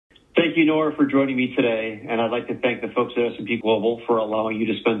Thank you, Nora, for joining me today. And I'd like to thank the folks at S&P Global for allowing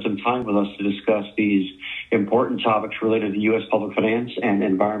you to spend some time with us to discuss these important topics related to U.S. public finance and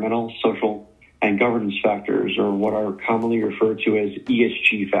environmental, social, and governance factors, or what are commonly referred to as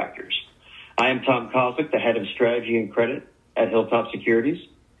ESG factors. I am Tom Kozlik, the head of strategy and credit at HilltopSecurities.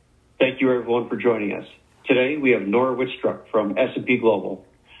 Thank you, everyone, for joining us. Today, we have Nora Wittstruck from S&P Global.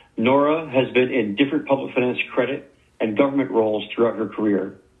 Nora has been in different public finance credit and government roles throughout her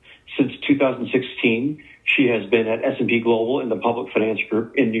career. Since 2016, she has been at S&P Global in the public finance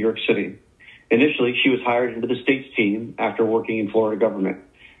group in New York City. Initially, she was hired into the states team after working in Florida government.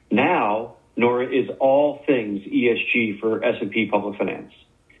 Now, Nora is all things ESG for S&P Public Finance.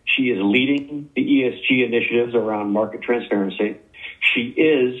 She is leading the ESG initiatives around market transparency. She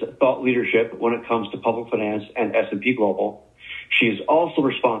is thought leadership when it comes to public finance and S&P Global. She is also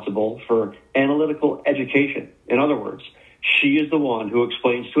responsible for analytical education. In other words, she is the one who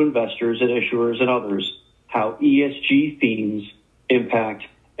explains to investors and issuers and others how ESG themes impact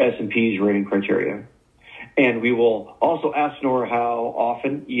S&P's rating criteria. And we will also ask Nora how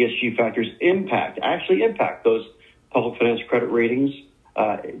often ESG factors actually impact those public finance credit ratings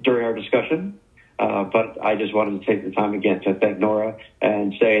during our discussion. But I just wanted to take the time again to thank Nora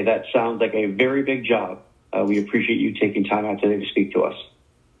and say that sounds like a very big job. We appreciate you taking time out today to speak to us.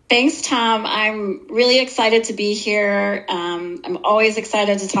 Thanks, Tom. I'm really excited to be here. I'm always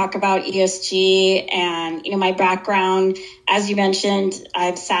excited to talk about ESG and, my background. As you mentioned,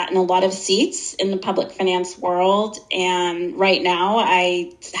 I've sat in a lot of seats in the public finance world. And right now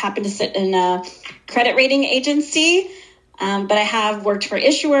I happen to sit in a credit rating agency. But I have worked for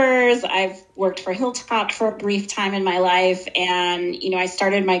issuers. I've worked for Hilltop for a brief time in my life. And, I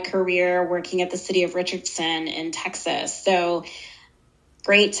started my career working at the city of Richardson in Texas. So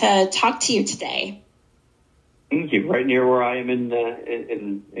great to talk to you today. Thank you. Right near where I am in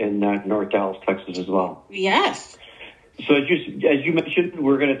North Dallas, Texas as well. Yes. So as you mentioned,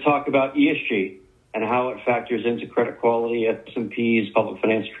 we're going to talk about ESG and how it factors into credit quality, S&P's public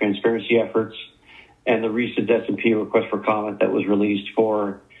finance transparency efforts, and the recent S&P request for comment that was released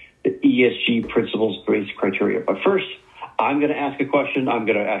for the ESG principles-based criteria. But first, I'm going to ask a question. I'm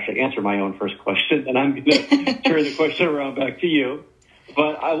going to actually answer my own first question, and I'm going to turn the question around back to you.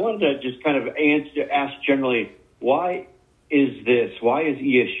 But I wanted to just kind of ask generally, why is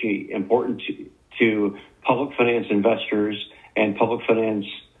ESG important to public finance investors and public finance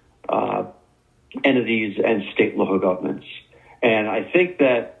entities and state and local governments? And I think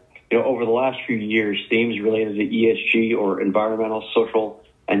that over the last few years, themes related to ESG or environmental, social,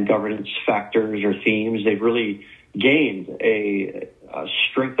 and governance factors or themes, they've really gained a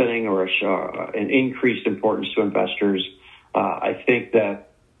strengthening or an increased importance to investors. I think that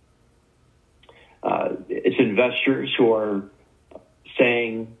it's investors who are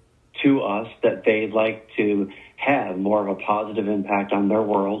saying to us that they'd like to have more of a positive impact on their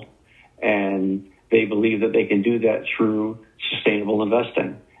world, and they believe that they can do that through sustainable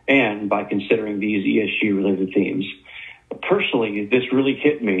investing and by considering these ESG-related themes. Personally, this really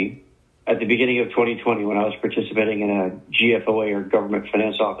hit me at the beginning of 2020 when I was participating in a GFOA or Government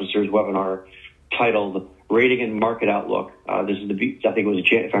Finance Officers webinar titled Rating and Market Outlook. This is I think it was,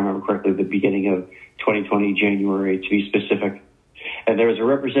 if I remember correctly, the beginning of 2020, January to be specific. And there was a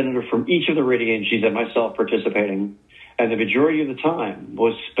representative from each of the rating agencies and myself participating. And the majority of the time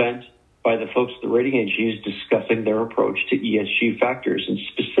was spent by the folks at the rating agencies discussing their approach to ESG factors, and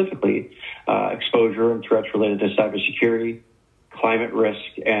specifically exposure and threats related to cybersecurity, climate risk,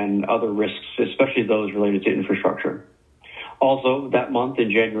 and other risks, especially those related to infrastructure. Also, that month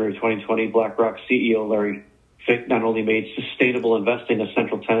in January of 2020, BlackRock CEO Larry Fink not only made sustainable investing a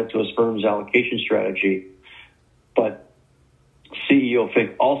central tenet to his firm's allocation strategy, but CEO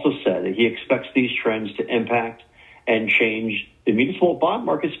Fink also said that he expects these trends to impact and change the municipal bond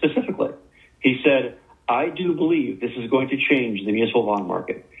market specifically. He said, I do believe this is going to change the municipal bond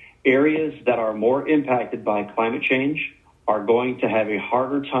market. Areas that are more impacted by climate change are going to have a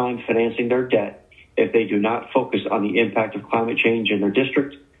harder time financing their debt if they do not focus on the impact of climate change in their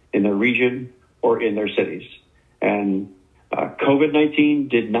district, in their region, or in their cities. And COVID-19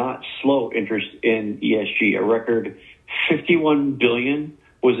 did not slow interest in ESG. A record $51 billion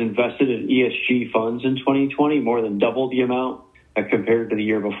was invested in ESG funds in 2020, more than double the amount compared to the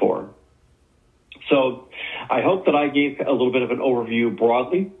year before. So I hope that I gave a little bit of an overview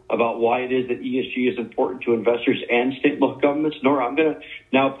broadly about why it is that ESG is important to investors and state and local governments. Nora, I'm going to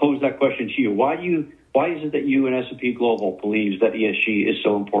now pose that question to you. Why is it that you and S&P Global believes that ESG is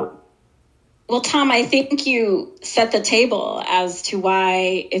so important? Well, Tom, I think you set the table as to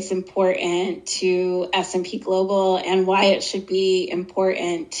why it's important to S&P Global and why it should be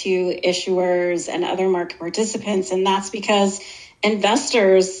important to issuers and other market participants. And that's because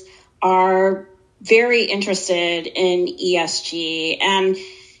investors are very interested in ESG. And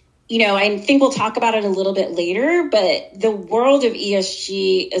I think we'll talk about it a little bit later, but the world of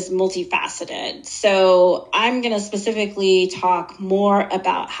ESG is multifaceted. So I'm going to specifically talk more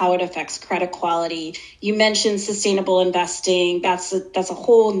about how it affects credit quality. You mentioned sustainable investing. That's a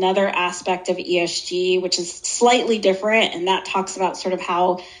whole nother aspect of ESG, which is slightly different. And that talks about sort of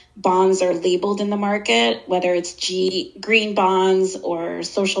how bonds are labeled in the market, whether it's green bonds or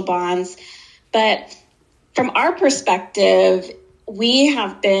social bonds. But from our perspective, we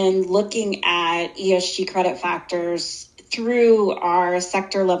have been looking at ESG credit factors through our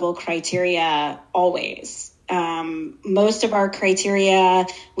sector level criteria always. Most of our criteria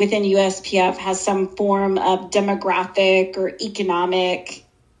within USPF has some form of demographic or economic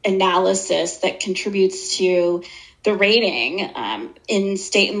analysis that contributes to the rating. In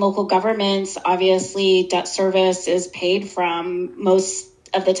state and local governments, obviously, debt service is paid from most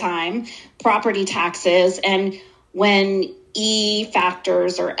of the time, property taxes, and when E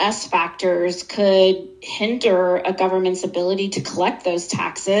factors or S factors could hinder a government's ability to collect those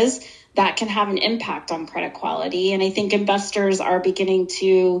taxes, that can have an impact on credit quality. And I think investors are beginning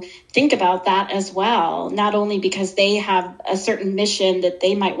to think about that as well, not only because they have a certain mission that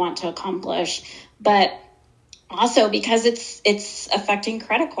they might want to accomplish, but also because it's affecting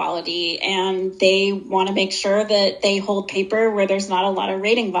credit quality, and they want to make sure that they hold paper where there's not a lot of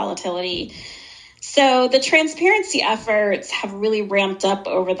rating volatility. So the transparency efforts have really ramped up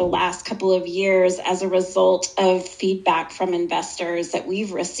over the last couple of years as a result of feedback from investors that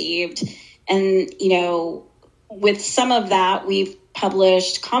we've received. And, with some of that, we've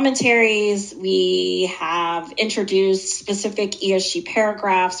published commentaries. We have introduced specific ESG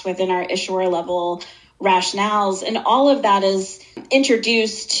paragraphs within our issuer level rationales, and all of that is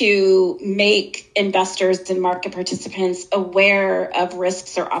introduced to make investors and market participants aware of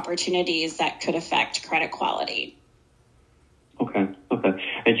risks or opportunities that could affect credit quality. Okay.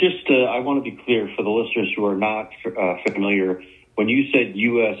 And just, I want to be clear for the listeners who are not familiar, when you said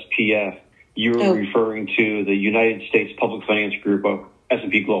USPF, you were referring to the United States Public Finance Group of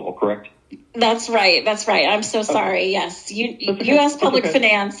S&P Global, correct? That's right. I'm so sorry. Okay. Yes. U.S. Public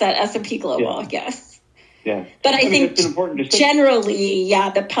Finance at S&P Global. Yeah. Yes. Yeah. But I think generally,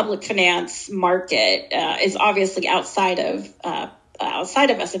 the public finance market is obviously outside of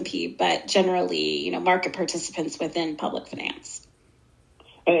S&P, but generally, market participants within public finance.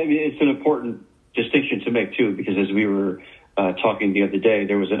 I mean, it's an important distinction to make too, because as we were talking the other day,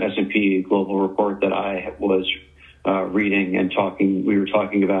 there was an S&P Global report that I was reading and we were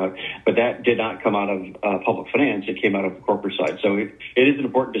talking about, but that did not come out of public finance. It came out of the corporate side. So it is an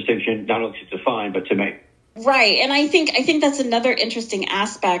important distinction, not only to define, but to make. Right. And I think that's another interesting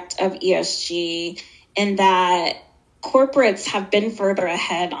aspect of ESG, in that corporates have been further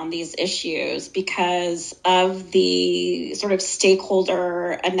ahead on these issues because of the sort of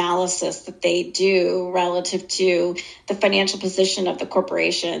stakeholder analysis that they do relative to the financial position of the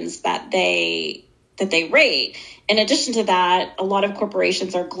corporations that they rate. In addition to that, a lot of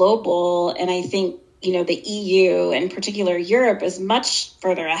corporations are global, and I think, the EU, in particular Europe, is much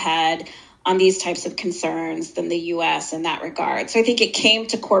further ahead on these types of concerns than the U.S. in that regard. So I think it came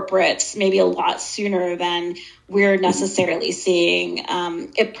to corporates maybe a lot sooner than we're necessarily seeing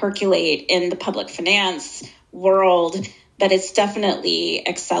it percolate in the public finance world, but it's definitely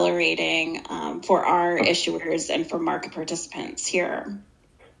accelerating for our issuers and for market participants here.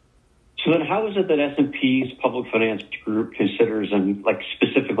 So then how is it that S&P's Public Finance Group considers and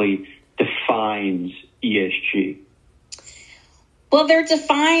specifically defines ESG? Well, they're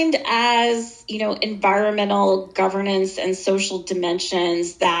defined as, environmental, governance, and social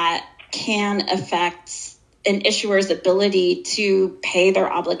dimensions that can affect an issuer's ability to pay their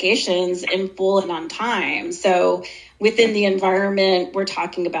obligations in full and on time. So within the environment, we're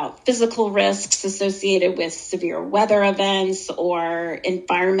talking about physical risks associated with severe weather events or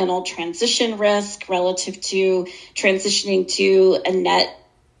environmental transition risk relative to transitioning to a net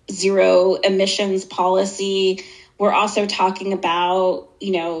zero emissions policy. We're also talking about,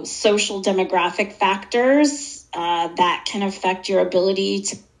 social demographic factors that can affect your ability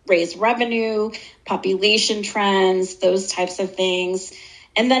to raise revenue, population trends, those types of things.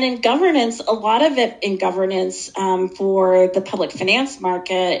 And then in governance, a lot of it in governance for the public finance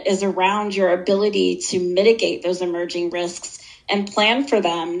market is around your ability to mitigate those emerging risks and plan for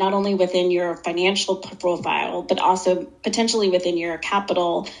them, not only within your financial profile, but also potentially within your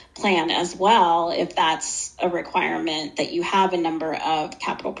capital plan as well, if that's a requirement that you have a number of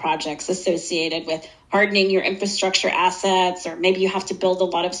capital projects associated with hardening your infrastructure assets, or maybe you have to build a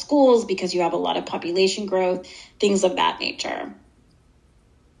lot of schools because you have a lot of population growth, things of that nature.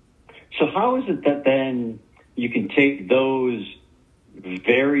 So how is it that then you can take those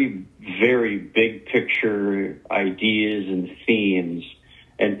very, very big picture ideas and themes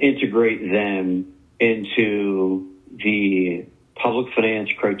and integrate them into the public finance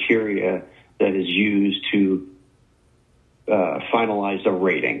criteria that is used to finalize a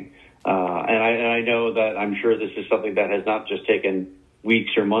rating? And I know that I'm sure this is something that has not just taken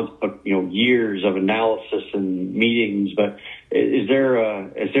weeks or months, but years of analysis and meetings. But is there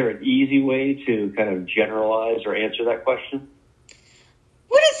an easy way to kind of generalize or answer that question?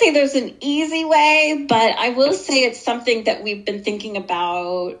 I wouldn't say there's an easy way, but I will say it's something that we've been thinking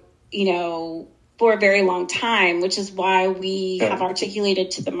about, for a very long time, which is why we have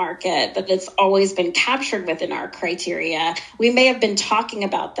articulated to the market that it's always been captured within our criteria. We may have been talking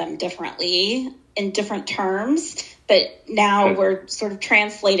about them differently in different terms, but now we're sort of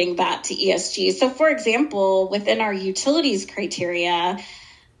translating that to ESG. So, for example, within our utilities criteria,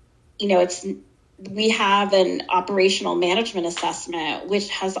 we have an operational management assessment, which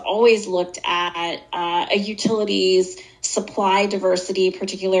has always looked at a utility's supply diversity,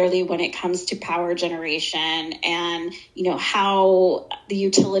 particularly when it comes to power generation, and how the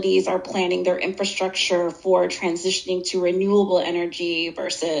utilities are planning their infrastructure for transitioning to renewable energy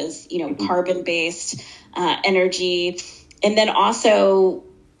versus carbon-based energy, and then also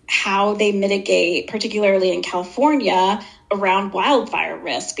how they mitigate, particularly in California, around wildfire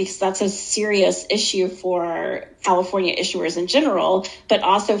risk, because that's a serious issue for California issuers in general, but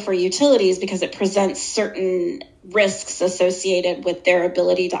also for utilities because it presents certain risks associated with their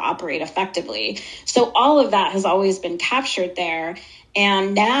ability to operate effectively. So all of that has always been captured there.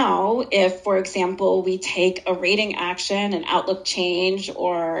 And now, if, for example, we take a rating action, an outlook change,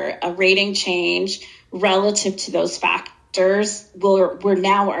 or a rating change relative to those factors, we're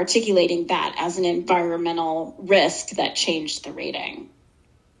now articulating that as an environmental risk that changed the rating.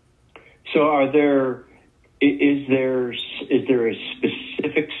 So is there a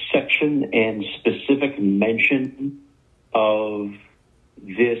specific section and specific mention of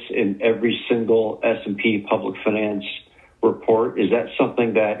this in every single S&P public finance report? Is that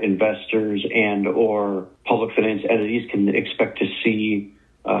something that investors and or public finance entities can expect to see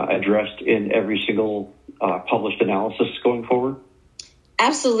addressed in every single published analysis going forward?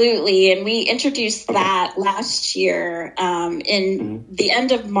 Absolutely. And we introduced that last year in the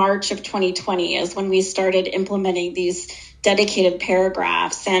end of March of 2020 is when we started implementing these dedicated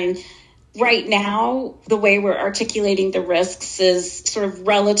paragraphs. And right now, the way we're articulating the risks is sort of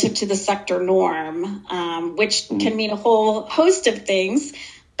relative to the sector norm, which can mean a whole host of things.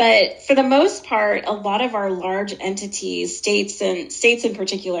 But for the most part, a lot of our large entities, states in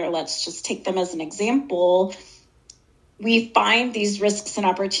particular, let's just take them as an example, we find these risks and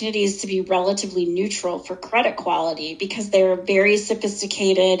opportunities to be relatively neutral for credit quality because they're very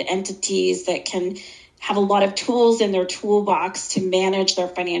sophisticated entities that can have a lot of tools in their toolbox to manage their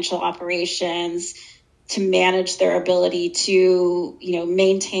financial operations, to manage their ability to,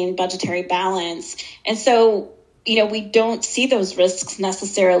 maintain budgetary balance. And so, we don't see those risks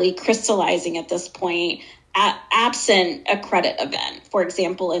necessarily crystallizing at this point, absent a credit event. For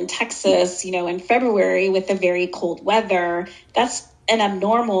example, in Texas, in February with the very cold weather, that's an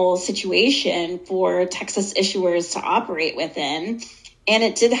abnormal situation for Texas issuers to operate within. And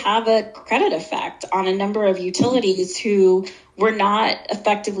it did have a credit effect on a number of utilities who were not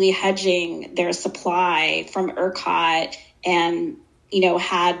effectively hedging their supply from ERCOT and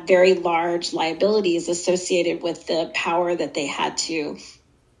had very large liabilities associated with the power that they had to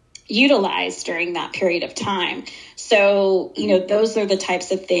utilize during that period of time. So, those are the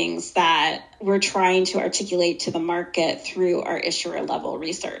types of things that we're trying to articulate to the market through our issuer level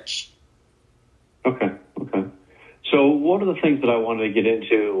research. Okay. So one of the things that I wanted to get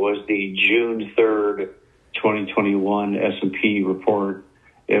into was the June 3rd, 2021 S&P report.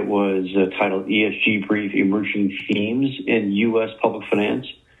 It was titled ESG Brief Emerging Themes in U.S. Public Finance.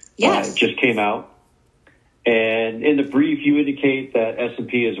 Yes. It just came out. And in the brief, you indicate that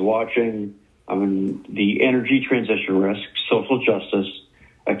S&P is watching the energy transition risk, social justice,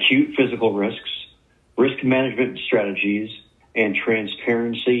 acute physical risks, risk management strategies, and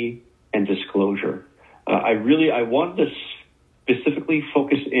transparency and disclosure. I wanted to specifically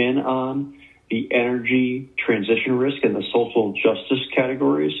focus in on the energy transition risk and the social justice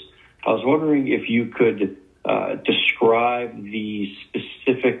categories. I was wondering if you could describe the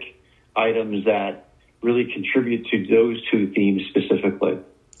specific items that really contribute to those two themes specifically?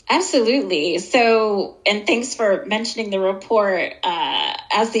 Absolutely. So, and thanks for mentioning the report.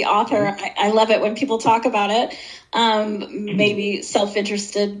 As the author, I love it when people talk about it, maybe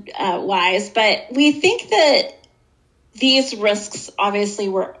self-interested wise. But we think that these risks obviously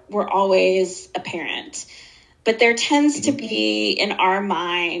were always apparent. But there tends to be, in our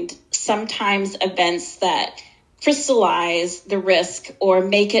mind, sometimes events that crystallize the risk or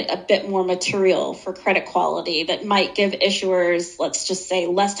make it a bit more material for credit quality that might give issuers, let's just say,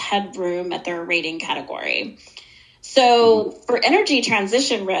 less headroom at their rating category. So for energy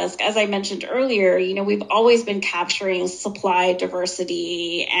transition risk, as I mentioned earlier, we've always been capturing supply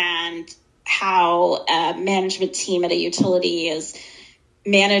diversity and how a management team at a utility is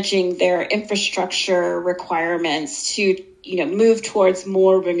managing their infrastructure requirements to, move towards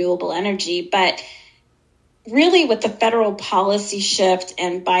more renewable energy. But really, with the federal policy shift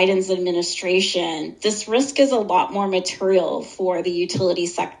and Biden's administration, this risk is a lot more material for the utility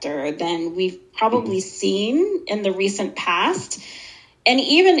sector than we've probably seen in the recent past. And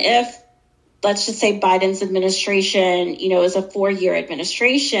even if, let's just say, Biden's administration, is a 4-year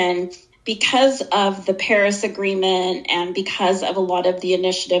administration, because of the Paris Agreement and because of a lot of the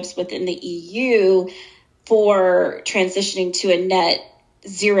initiatives within the EU for transitioning to a net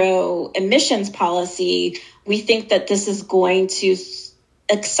zero emissions policy, we think that this is going to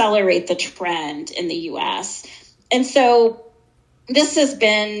accelerate the trend in the U.S. And so this has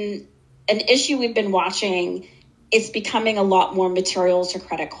been an issue we've been watching. It's becoming a lot more material to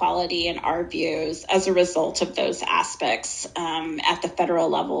credit quality in our views as a result of those aspects at the federal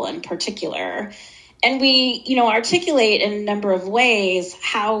level in particular. And we, articulate in a number of ways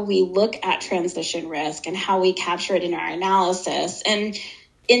how we look at transition risk and how we capture it in our analysis. And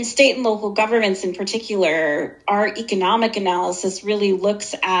in state and local governments in particular, our economic analysis really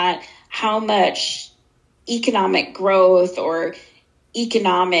looks at how much economic growth or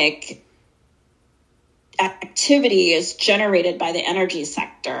economic activity is generated by the energy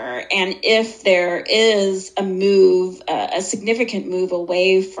sector. And if there is a significant move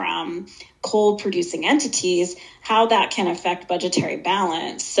away from coal producing entities, how that can affect budgetary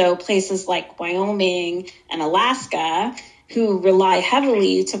balance. So places like Wyoming and Alaska, who rely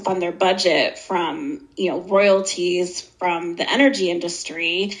heavily to fund their budget from, royalties from the energy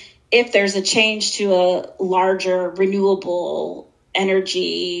industry, if there's a change to a larger renewable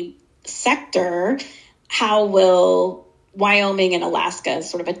energy sector, how will Wyoming and Alaska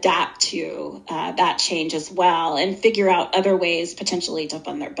sort of adapt to that change as well and figure out other ways potentially to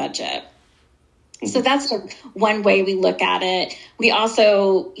fund their budget? So that's one way we look at it. We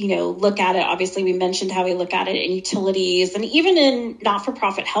also, look at it, obviously we mentioned how we look at it in utilities and even in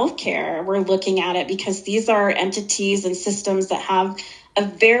not-for-profit healthcare, we're looking at it because these are entities and systems that have a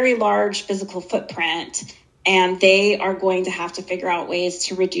very large physical footprint, and they are going to have to figure out ways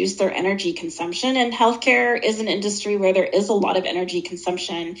to reduce their energy consumption. And healthcare is an industry where there is a lot of energy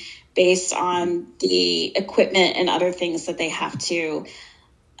consumption based on the equipment and other things that they have to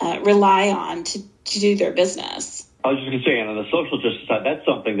rely on to do their business. I was just going to say, and on the social justice side, that's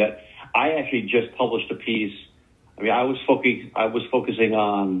something that I actually just published a piece. I was focusing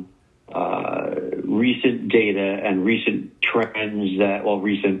on recent data and recent trends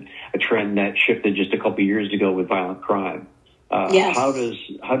a trend that shifted just a couple of years ago with violent crime. Yes. How does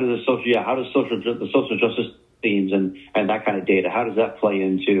the social justice themes and that kind of data, how does that play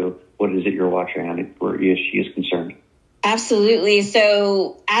into what is it you're watching on it where ESG is concerned? Absolutely.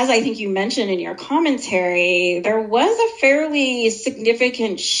 So as I think you mentioned in your commentary, there was a fairly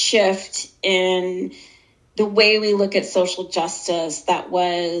significant shift in the way we look at social justice that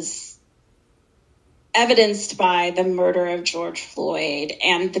was evidenced by the murder of George Floyd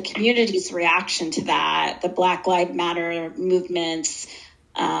and the community's reaction to that, the Black Lives Matter movements,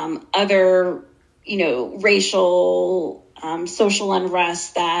 other, racial, social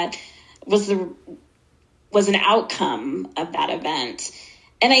unrest that was an outcome of that event.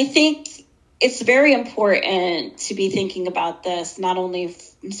 And I think it's very important to be thinking about this, not only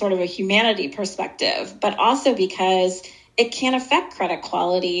from sort of a humanity perspective, but also because it can affect credit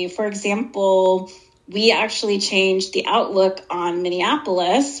quality. For example, we actually changed the outlook on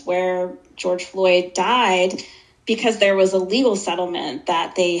Minneapolis, where George Floyd died, because there was a legal settlement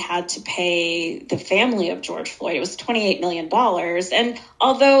that they had to pay the family of George Floyd. It was $28 million. And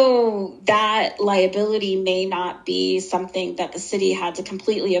although that liability may not be something that the city had to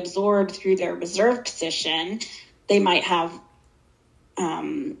completely absorb through their reserve position, they might have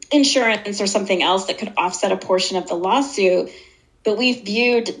insurance or something else that could offset a portion of the lawsuit. But we've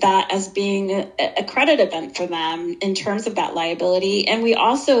viewed that as being a credit event for them in terms of that liability. And we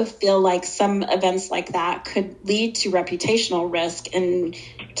also feel like some events like that could lead to reputational risk. And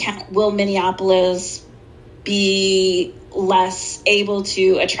will Minneapolis be less able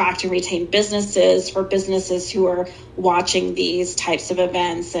to attract and retain businesses for businesses who are watching these types of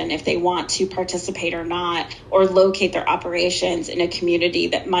events, and if they want to participate or not, or locate their operations in a community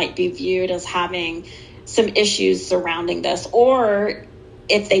that might be viewed as having some issues surrounding this, or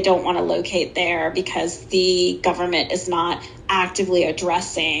if they don't want to locate there because the government is not actively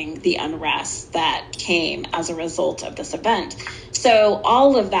addressing the unrest that came as a result of this event. So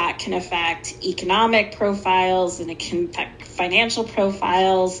all of that can affect economic profiles, and it can affect financial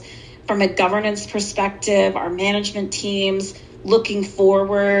profiles. From a governance perspective, our management teams looking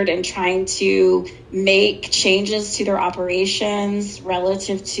forward and trying to make changes to their operations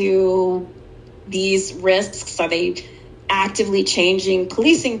relative to these risks. Are they actively changing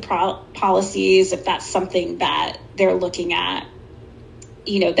policing policies, if that's something that they're looking at,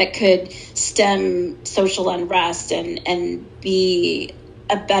 that could stem social unrest and be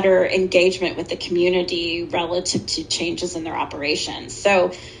a better engagement with the community relative to changes in their operations.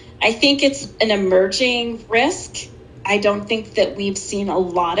 So I think it's an emerging risk. I don't think that we've seen a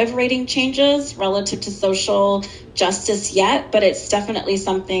lot of rating changes relative to social justice yet, but it's definitely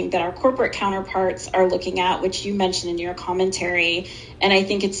something that our corporate counterparts are looking at, which you mentioned in your commentary. And I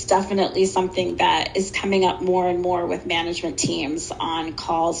think it's definitely something that is coming up more and more with management teams on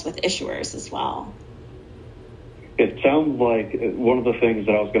calls with issuers as well. It sounds like one of the things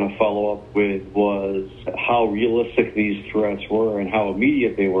that I was going to follow up with was how realistic these threats were and how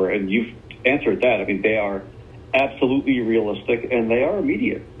immediate they were. And you've answered that. I mean, they are absolutely realistic, and they are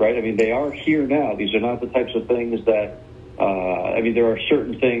immediate, right? I mean, they are here now. These are not the types of things that, there are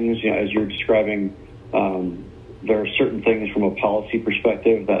certain things, as you're describing, there are certain things from a policy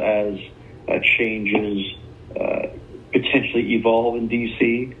perspective that as changes potentially evolve in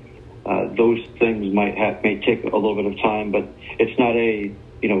D.C., those things may take a little bit of time, but it's not a,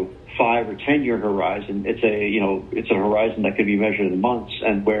 5 or 10 year horizon. It's a horizon that could be measured in months,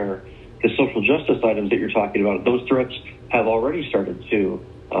 and where the social justice items that you're talking about, those threats have already started to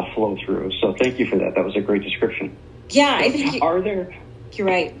flow through. So thank you for that. That was a great description. Yeah, I think you're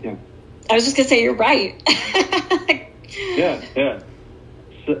right. Yeah. I was just going to say you're right. Yeah.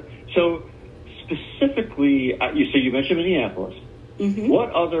 So specifically, you mentioned Minneapolis. Mm-hmm.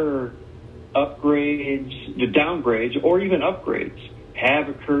 What other upgrades, the downgrades, or even upgrades have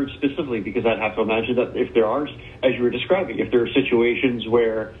occurred specifically? Because I'd have to imagine that if there are, as you were describing, if there are situations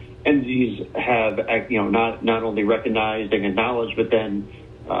where entities have, not only recognized and acknowledged, but then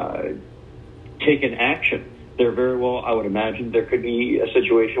taken action, there very well, I would imagine, there could be a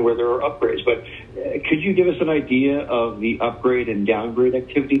situation where there are upgrades. But could you give us an idea of the upgrade and downgrade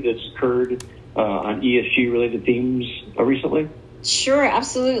activity that's occurred on ESG-related themes recently? Sure,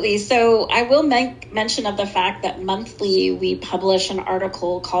 absolutely. So I will make mention of the fact that monthly we publish an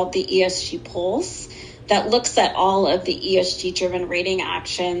article called the ESG Pulse that looks at all of the ESG-driven rating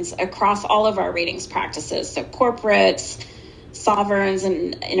actions across all of our ratings practices. So corporates, sovereigns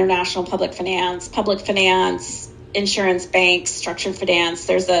and international public finance, insurance, banks, structured finance.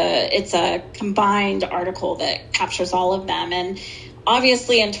 It's a combined article that captures all of them. And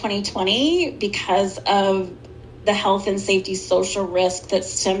obviously in 2020, because of the health and safety social risk that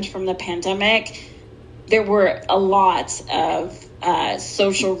stemmed from the pandemic, there were a lot of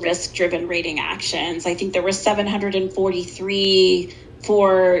social risk-driven rating actions. I think there were 743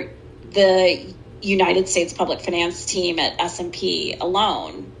 for the United States public finance team at S&P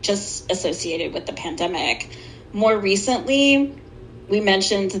alone, just associated with the pandemic. More recently, we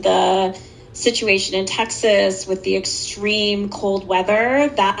mentioned the situation in Texas with the extreme cold weather.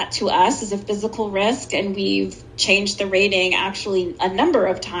 That to us is a physical risk, and we've changed the rating actually a number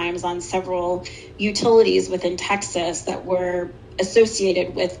of times on several utilities within Texas that were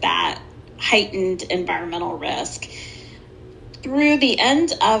associated with that heightened environmental risk. Through the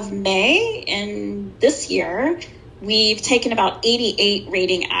end of May in this year, we've taken about 88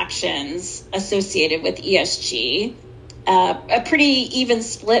 rating actions associated with ESG. A pretty even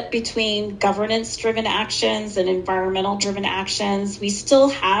split between governance-driven actions and environmental-driven actions. We still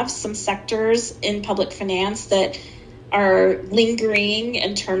have some sectors in public finance that are lingering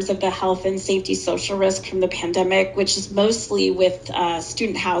in terms of the health and safety social risk from the pandemic, which is mostly with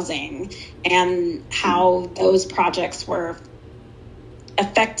student housing and how those projects were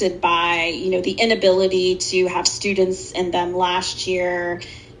affected by, the inability to have students in them last year,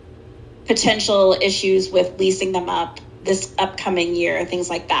 potential issues with leasing them up this upcoming year, things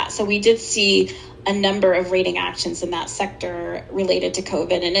like that. So we did see a number of rating actions in that sector related to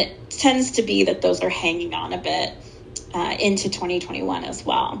COVID, and it tends to be that those are hanging on a bit into 2021 as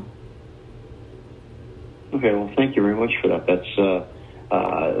well. Okay, well, thank you very much for that. That's,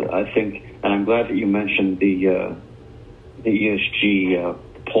 I think, and I'm glad that you mentioned the ESG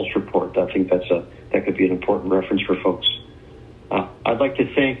Pulse report. I think that could be an important reference for folks. I'd like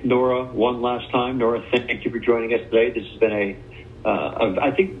to thank Nora one last time. Nora, thank you for joining us today. This has been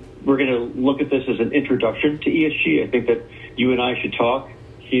I think we're going to look at this as an introduction to ESG. I think that you and I should talk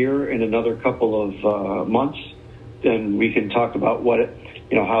here in another couple of months, and we can talk about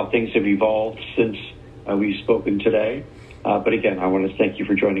how things have evolved since we've spoken today. But again, I want to thank you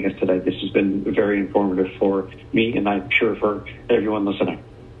for joining us today. This has been very informative for me, and I'm sure for everyone listening.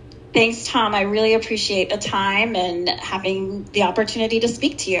 Thanks, Tom. I really appreciate the time and having the opportunity to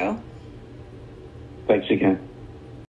speak to you. Thanks again.